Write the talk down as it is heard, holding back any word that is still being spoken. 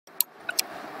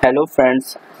Hello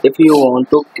friends, if you want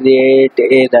to create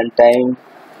a runtime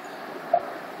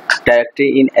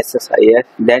directory in SSIS,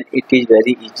 then it is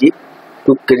very easy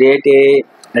to create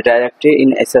a directory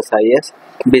in SSIS.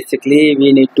 Basically,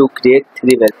 we need to create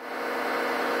three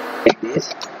variables like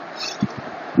this.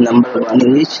 Number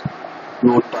one is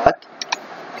root path,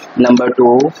 number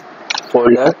two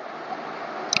folder,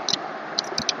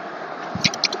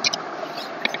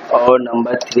 or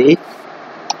number three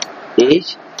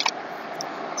is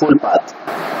full path.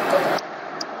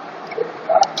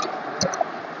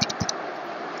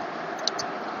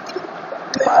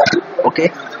 Okay,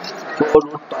 for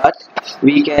root path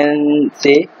we can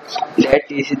say that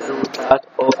this is the root path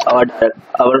of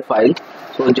our file,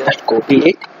 so just copy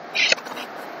it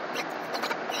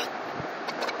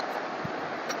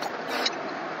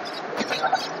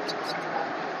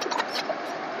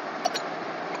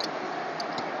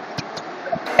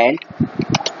and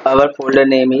our folder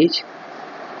name is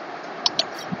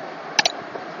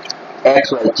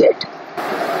XYZ.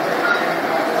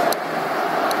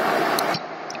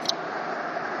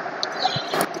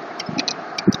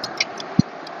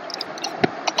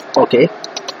 Okay,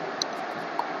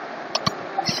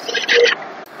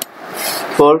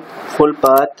 for full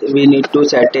path we need to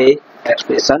set a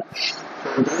expression.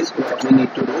 For this, what we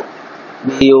need to do,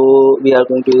 we are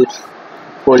going to use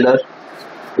folder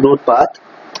root path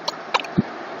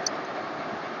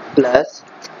plus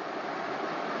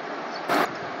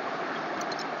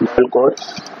double quote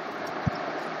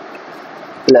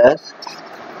plus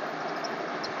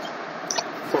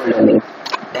folder name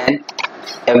and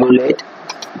evaluate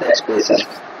the expression.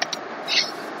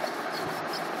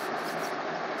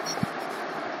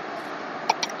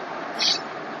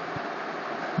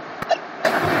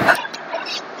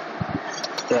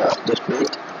 Just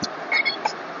wait.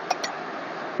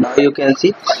 Now you can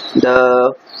see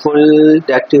the full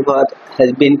directory path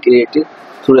has been created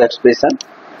through expression.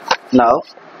 Now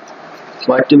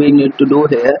what we need to do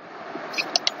here,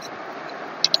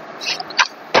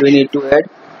 we need to add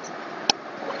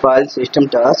file system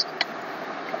task.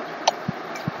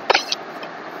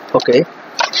 Okay,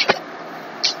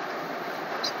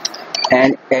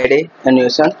 and add a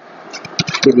annotation,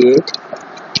 create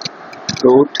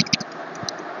root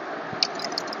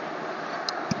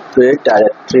create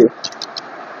directory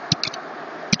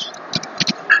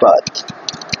path.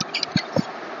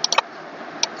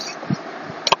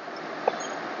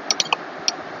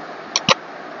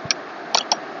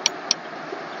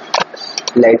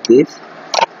 Like this.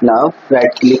 Now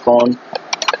right click on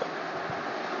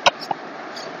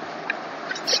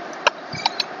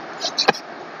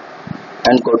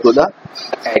and go to the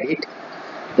edit.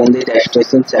 In the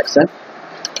destination section,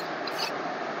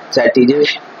 set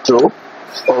is true,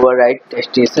 override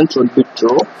destination should be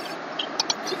true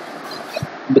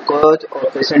because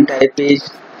operation type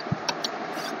is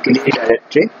create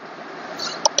directory,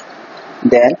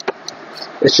 then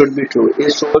it should be true.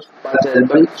 A source path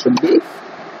variable should be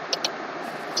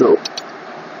true.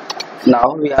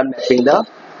 Now we are mapping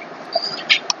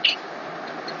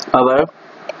our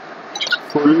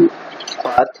full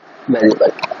path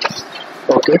variable.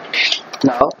 Okay,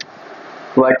 now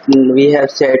what we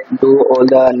have said, do all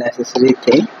the necessary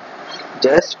thing,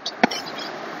 just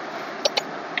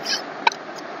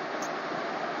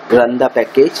run the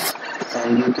package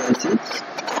and you can see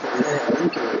folder has been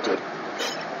created.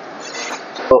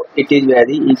 So it is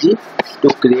very easy to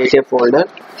create a folder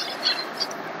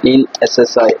in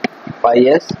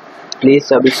SSIS. Please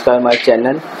subscribe my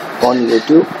channel on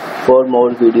YouTube for more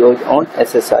videos on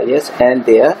SSIS and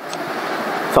their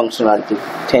functionality.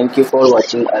 Thank you for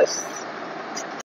watching us.